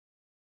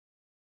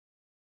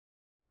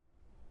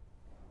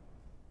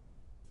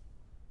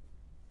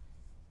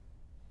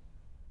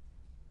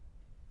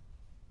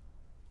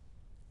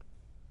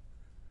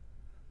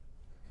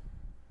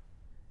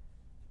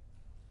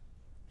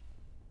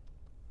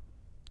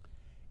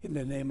In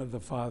the name of the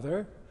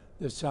Father,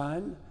 the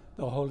Son,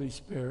 the Holy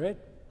Spirit,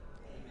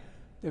 amen.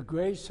 The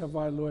grace of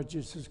our Lord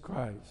Jesus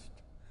Christ,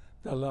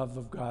 the love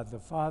of God the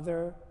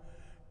Father,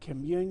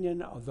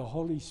 communion of the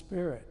Holy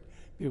Spirit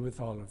be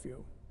with all of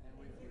you. And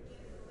with you.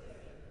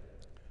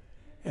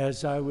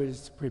 As I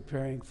was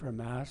preparing for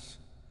Mass,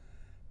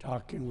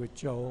 talking with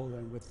Joel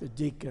and with the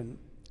deacon,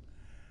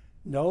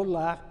 no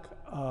lack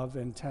of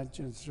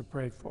intentions to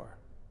pray for.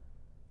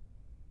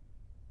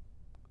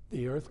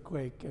 The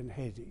earthquake in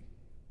Haiti,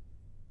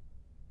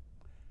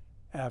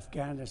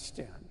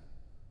 Afghanistan.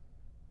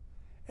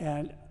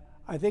 And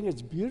I think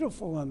it's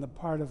beautiful on the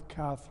part of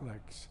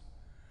Catholics.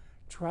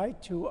 Try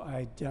to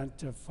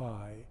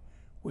identify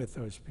with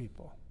those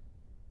people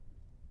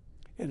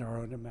in our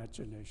own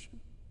imagination.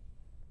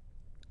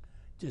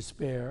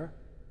 Despair,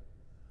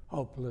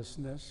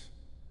 hopelessness,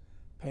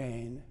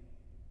 pain,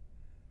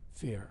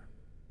 fear.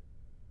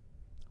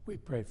 We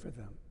pray for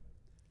them.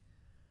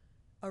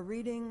 A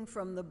reading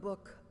from the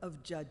book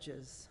of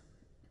Judges.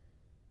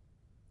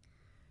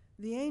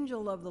 The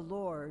angel of the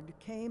Lord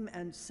came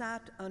and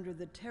sat under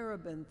the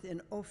terebinth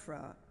in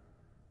Ophrah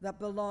that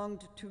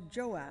belonged to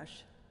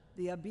Joash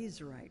the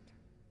Abiezrite.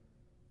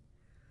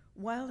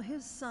 While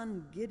his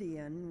son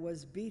Gideon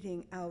was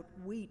beating out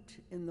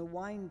wheat in the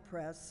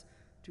winepress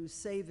to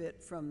save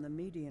it from the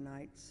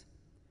Midianites,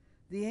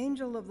 the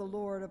angel of the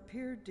Lord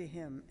appeared to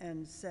him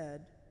and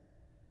said,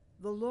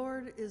 "The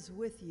Lord is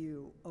with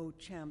you, O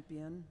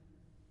champion."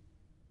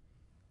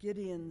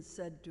 Gideon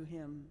said to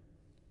him,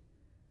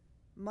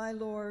 "My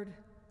Lord,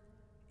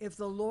 if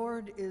the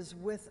Lord is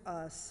with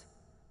us,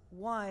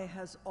 why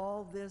has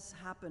all this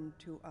happened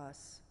to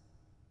us?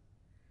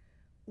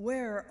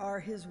 Where are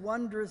his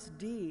wondrous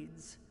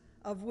deeds,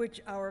 of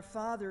which our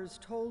fathers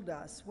told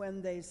us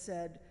when they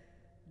said,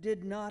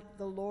 'Did not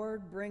the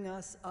Lord bring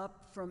us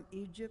up from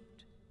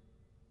Egypt?'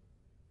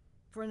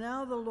 For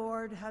now the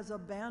Lord has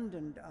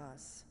abandoned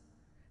us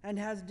and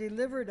has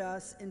delivered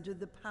us into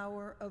the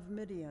power of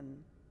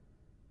Midian."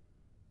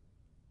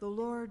 The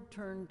Lord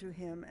turned to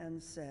him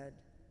and said,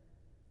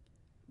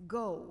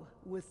 "Go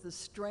with the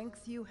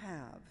strength you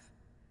have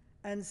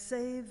and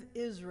save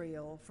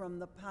Israel from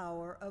the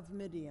power of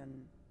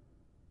Midian.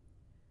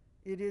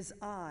 It is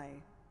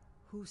I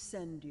who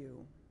send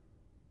you."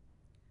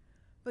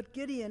 But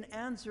Gideon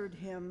answered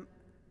him,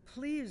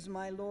 "Please,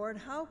 my Lord,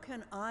 how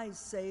can I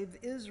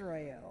save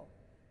Israel?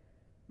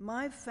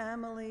 My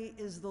family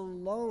is the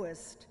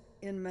lowest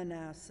in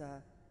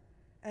Manasseh,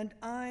 and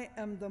I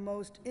am the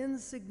most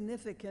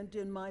insignificant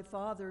in my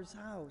father's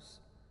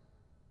house."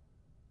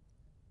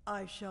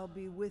 "I shall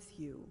be with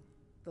you,"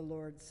 the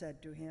Lord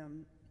said to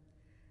him,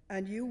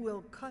 "and you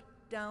will cut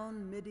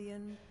down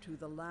Midian to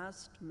the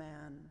last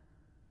man."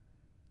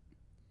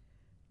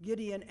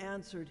 Gideon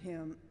answered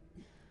him,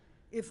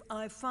 "If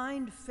I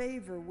find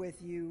favor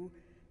with you,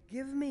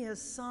 give me a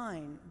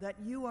sign that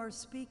you are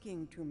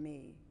speaking to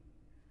me.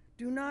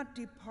 Do not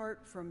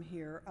depart from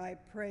here, I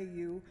pray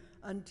you,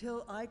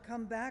 until I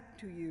come back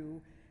to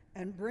you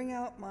and bring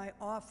out my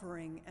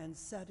offering and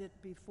set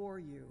it before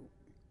you."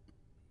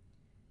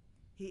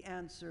 He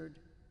answered,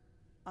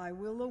 "I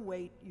will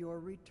await your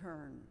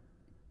return."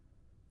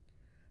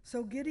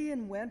 So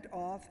Gideon went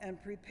off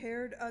and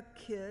prepared a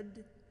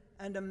kid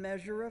and a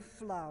measure of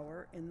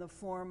flour in the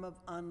form of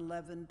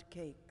unleavened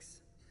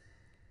cakes.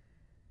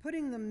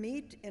 Putting the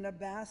meat in a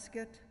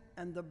basket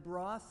and the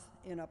broth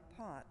in a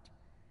pot,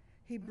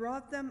 he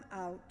brought them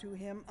out to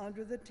him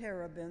under the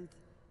terebinth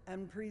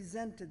and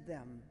presented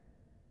them.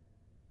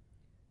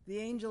 The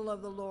angel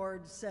of the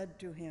Lord said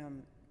to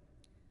him,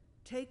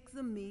 "Take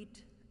the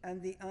meat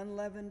and the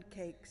unleavened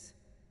cakes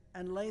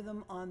and lay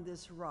them on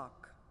this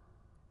rock.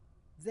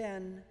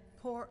 Then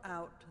pour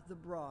out the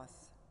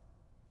broth."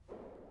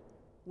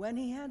 When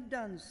he had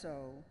done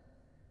so,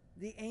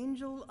 the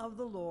angel of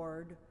the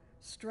Lord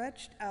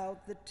stretched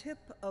out the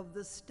tip of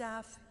the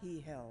staff he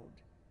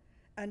held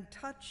and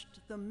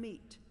touched the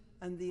meat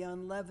and the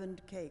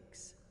unleavened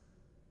cakes.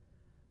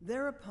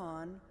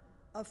 Thereupon,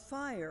 a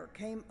fire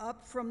came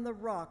up from the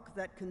rock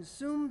that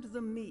consumed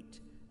the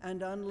meat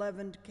and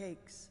unleavened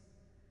cakes,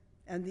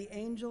 and the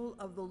angel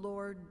of the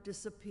Lord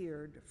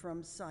disappeared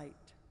from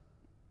sight.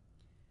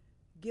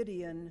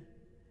 Gideon,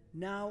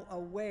 now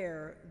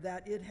aware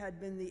that it had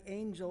been the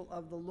angel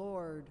of the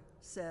Lord,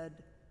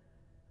 said,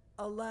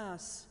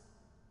 "Alas,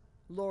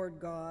 Lord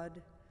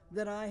God,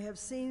 that I have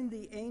seen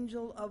the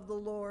angel of the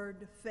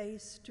Lord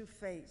face to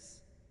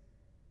face."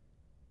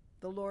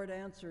 The Lord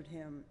answered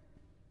him,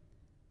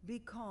 "Be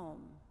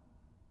calm,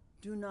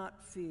 do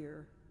not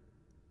fear,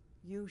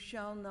 you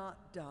shall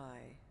not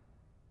die."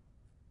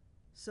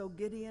 So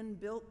Gideon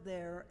built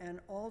there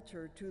an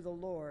altar to the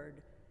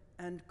Lord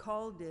and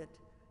called it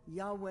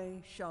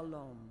Yahweh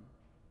Shalom.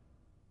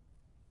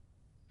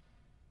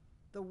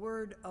 The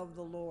word of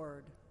the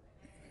Lord.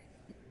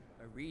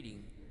 A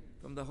reading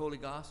from the Holy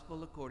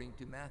Gospel according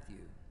to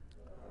Matthew.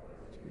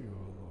 To you,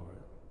 O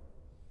Lord.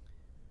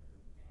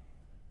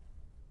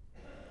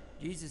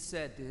 Jesus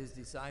said to his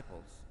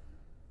disciples,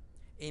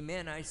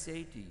 "Amen, I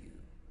say to you,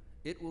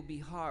 it will be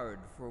hard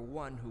for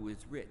one who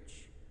is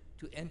rich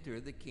to enter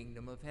the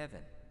kingdom of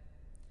heaven.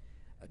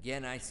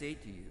 Again, I say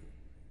to you,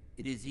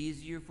 it is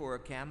easier for a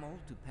camel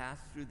to pass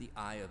through the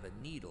eye of a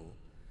needle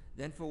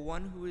than for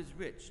one who is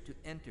rich to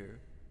enter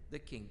the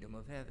kingdom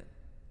of heaven."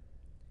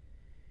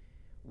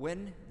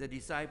 When the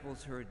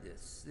disciples heard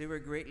this, they were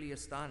greatly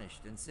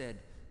astonished and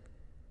said,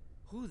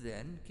 "Who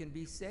then can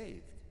be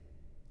saved?"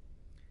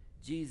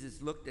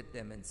 Jesus looked at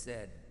them and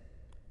said,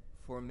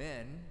 "For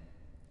men,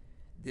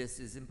 this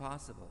is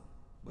impossible,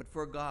 but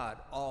for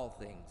God all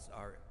things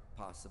are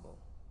possible."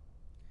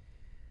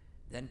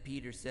 Then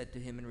Peter said to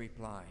him in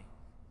reply,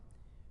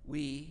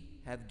 "We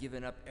have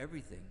given up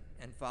everything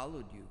and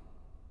followed you.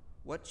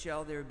 What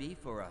shall there be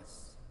for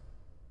us?"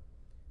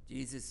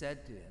 Jesus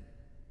said to him,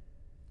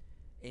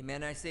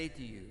 "Amen, I say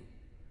to you,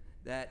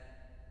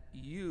 that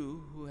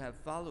you who have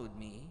followed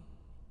me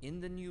in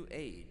the new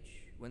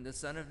age, when the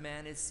Son of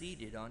Man is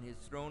seated on his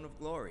throne of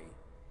glory,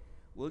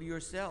 will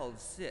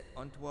yourselves sit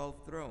on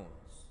 12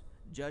 thrones,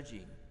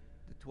 judging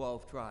the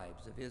 12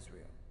 tribes of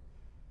Israel.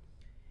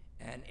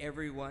 And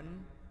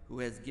everyone who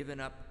has given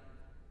up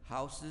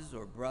houses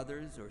or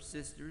brothers or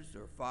sisters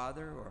or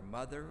father or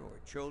mother or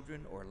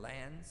children or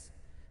lands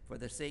for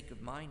the sake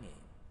of my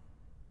name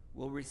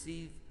will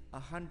receive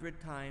 100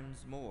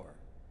 times more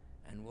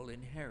and will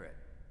inherit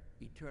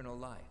eternal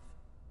life.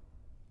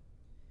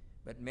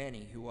 But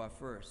many who are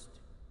first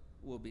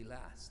will be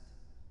last,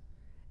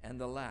 and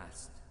the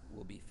last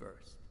will be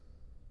first."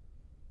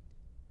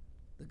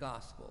 The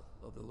Gospel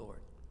of the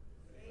Lord.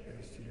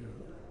 Praise to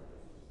you.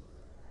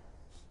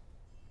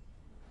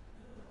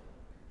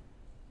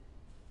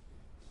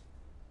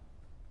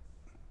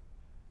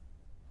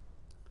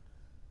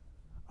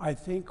 I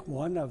think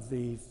one of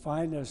the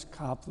finest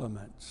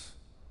compliments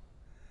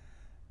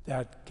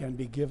that can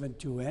be given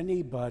to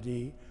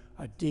anybody,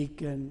 a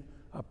deacon,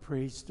 a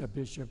priest, a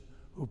bishop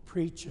who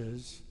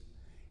preaches,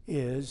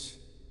 is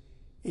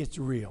it's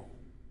real.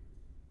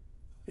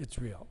 It's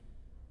real.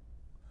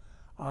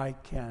 I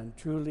can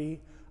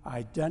truly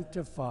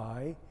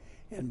identify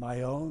in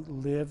my own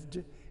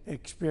lived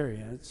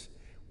experience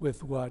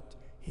with what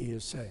he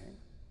is saying.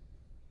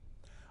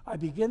 I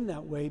begin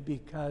that way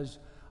because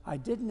I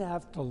didn't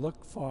have to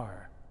look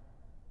far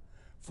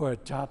for a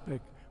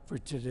topic for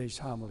today's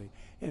homily.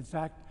 In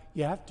fact,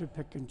 you have to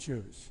pick and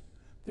choose.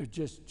 There are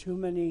just too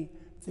many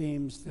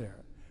themes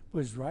there. It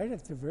was right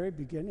at the very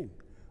beginning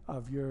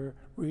of your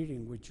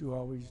reading, which you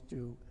always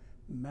do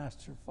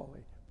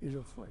masterfully,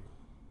 beautifully.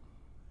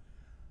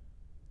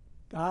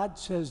 God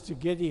says to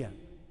Gideon,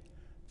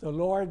 "The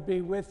Lord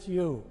be with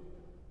you."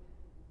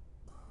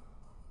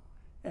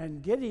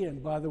 And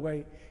Gideon, by the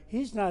way,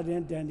 he's not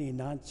into any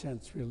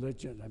nonsense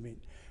religion. I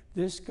mean,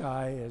 this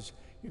guy is,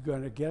 you're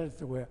going to get it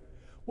the way,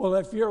 well,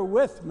 if you're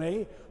with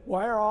me,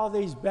 why are all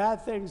these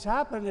bad things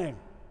happening?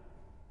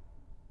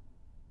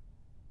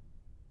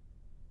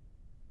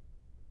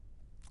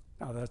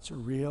 Now, that's a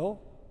real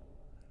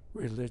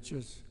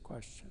religious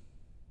question.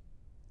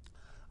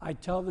 I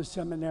tell the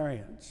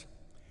seminarians,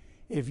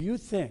 if you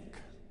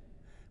think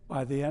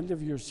by the end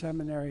of your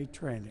seminary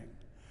training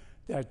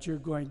that you're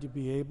going to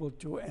be able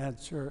to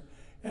answer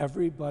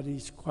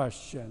everybody's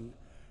question,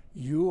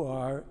 you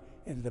are,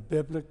 in the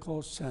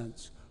biblical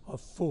sense, a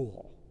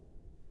fool.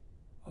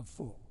 A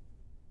fool.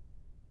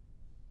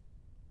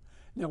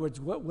 In other words,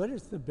 what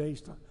is the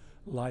base of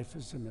life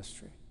is a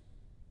mystery?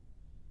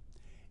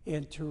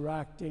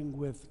 Interacting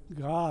with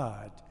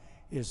God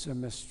is a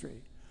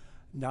mystery.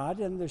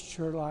 Not in the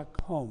Sherlock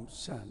Holmes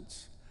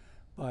sense,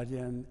 but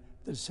in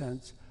the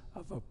sense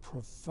of a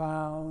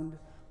profound,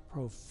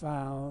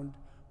 profound,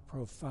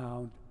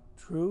 profound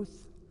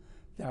truth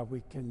that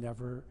we can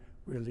never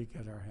really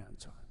get our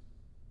hands on.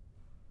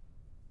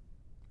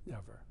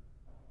 Never.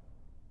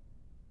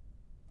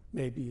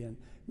 Maybe in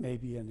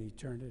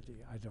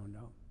eternity, I don't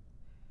know.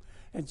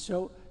 And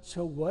so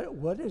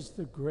what is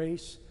the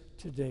grace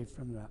today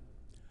from that?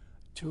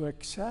 To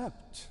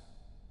accept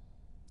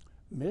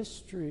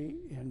mystery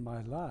in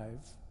my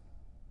life,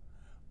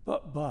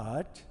 but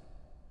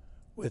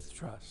with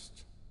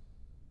trust.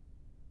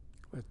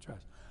 With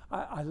trust.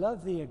 I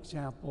love the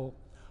example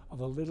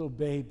of a little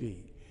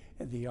baby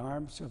in the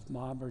arms of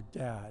mom or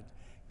dad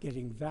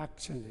getting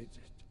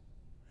vaccinated.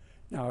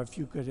 Now, if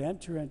you could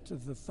enter into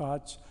the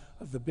thoughts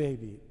of the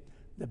baby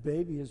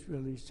is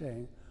really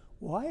saying,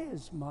 why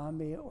is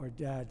mommy or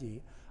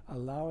daddy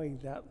allowing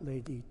that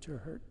lady to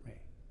hurt me?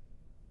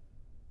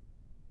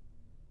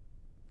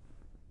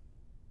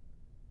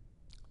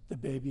 The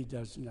baby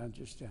doesn't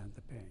understand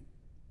the pain.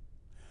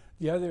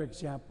 The other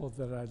example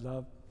that I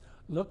love,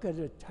 look at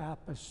a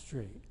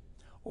tapestry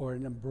or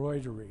an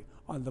embroidery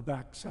on the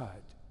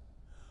backside.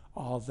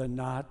 All the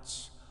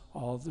knots,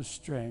 all the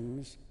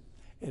strings,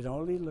 it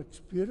only looks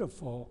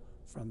beautiful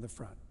from the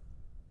front.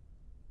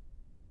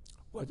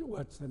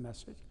 What's the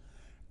message?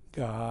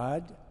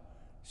 God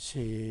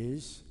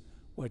sees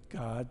what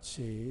God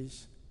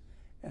sees,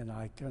 and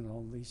I can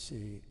only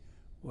see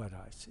what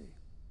I see.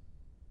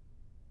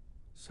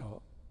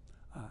 So,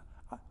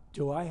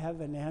 do I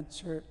have an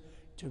answer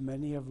to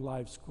many of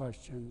life's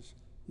questions?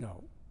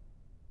 No.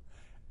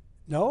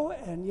 No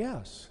and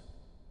yes.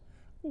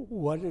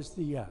 What is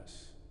the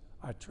yes?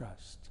 I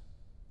trust.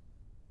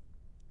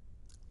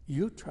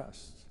 You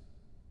trust.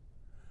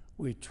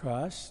 We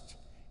trust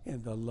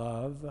in the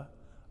love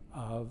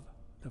of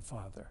the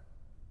Father.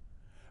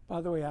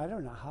 By the way, I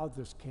don't know how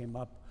this came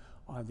up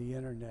on the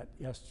internet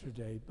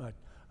yesterday, but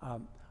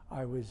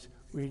I was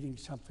reading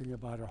something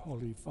about our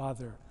Holy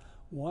Father.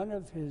 One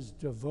of his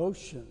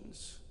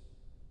devotions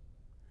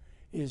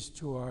is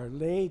to Our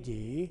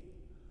Lady,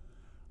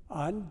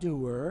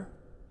 undoer,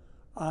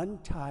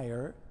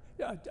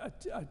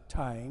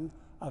 tying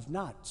of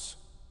knots.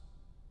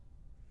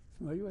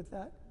 Familiar with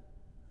that?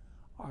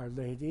 Our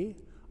Lady,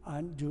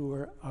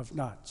 undoer of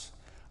knots.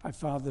 I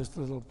found this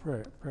little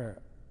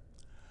prayer.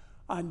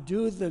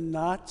 Undo the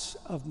knots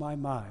of my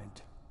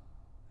mind,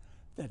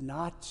 the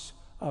knots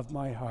of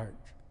my heart,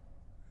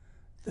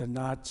 the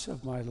knots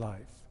of my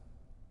life.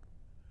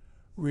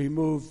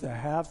 Remove the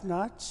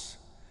have-nots,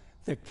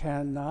 the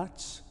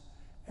can-nots,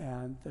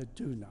 and the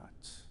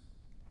do-nots.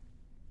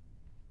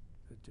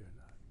 The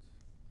do-nots.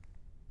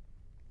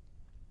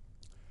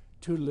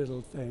 Two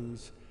little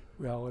things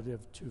relative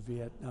to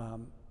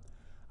Vietnam.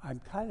 I'm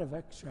kind of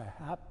extra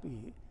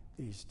happy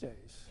these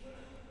days.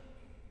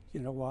 You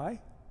know why?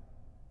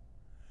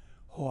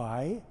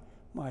 Why?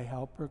 My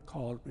helper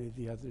called me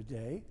the other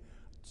day,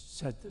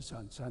 said this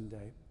on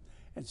Sunday,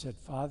 and said,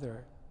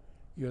 Father,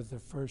 you're the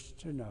first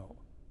to know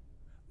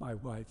my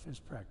wife is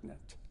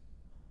pregnant.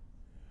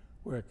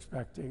 We're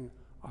expecting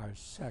our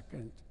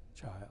second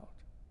child.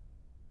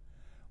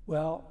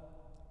 Well,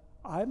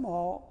 I'm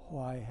all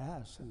Hawaii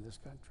has in this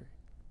country.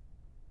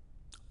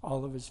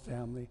 All of his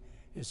family,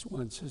 his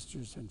one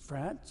sister's in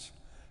France,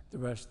 the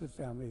rest of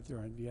the family, they're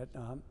in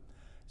Vietnam.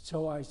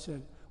 So I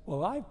said,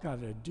 well, I've got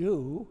to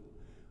do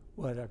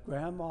what a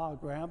grandma,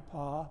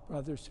 grandpa,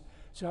 brothers.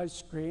 So I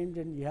screamed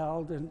and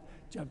yelled and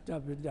jumped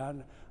up and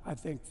down. I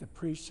think the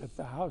priest at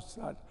the house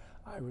thought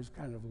I was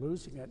kind of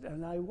losing it,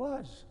 and I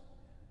was.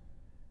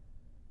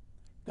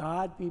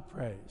 God be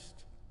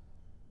praised.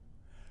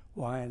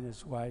 Y and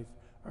his wife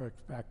are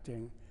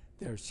expecting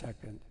their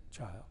second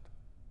child.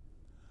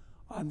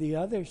 On the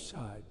other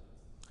side,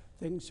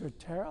 things are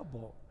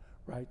terrible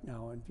right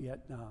now in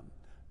Vietnam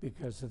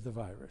because of the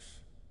virus.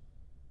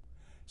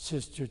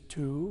 Sister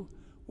Tu,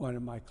 one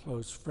of my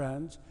close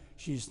friends,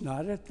 she's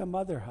not at the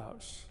mother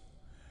house,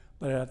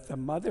 but at the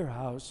mother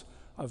house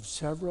of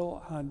several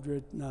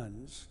hundred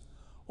nuns.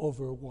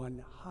 Over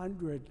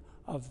 100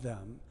 of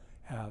them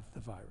have the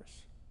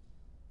virus.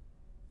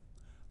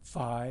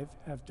 5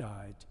 have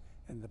died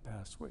in the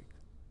past week.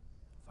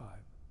 5.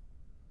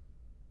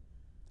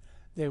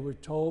 They were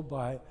told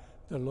by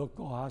the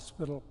local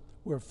hospital,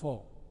 we're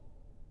full,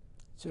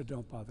 so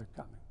don't bother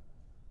coming.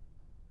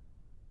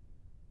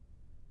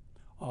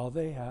 All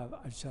they have,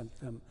 I sent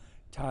them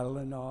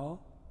Tylenol,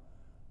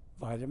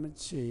 vitamin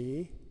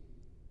C,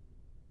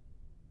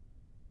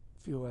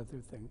 a few other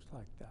things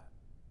like that.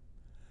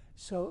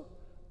 So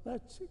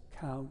let's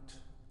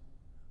count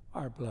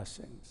our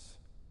blessings.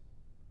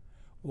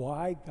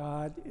 Why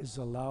God is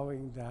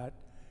allowing that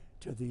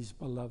to these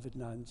beloved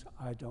nuns,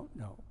 I don't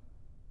know.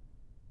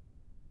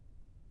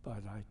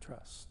 But I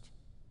trust.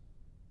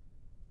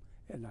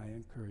 And I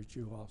encourage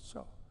you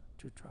also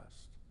to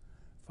trust.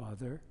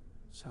 Father,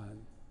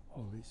 Son,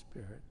 Holy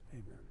Spirit,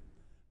 amen.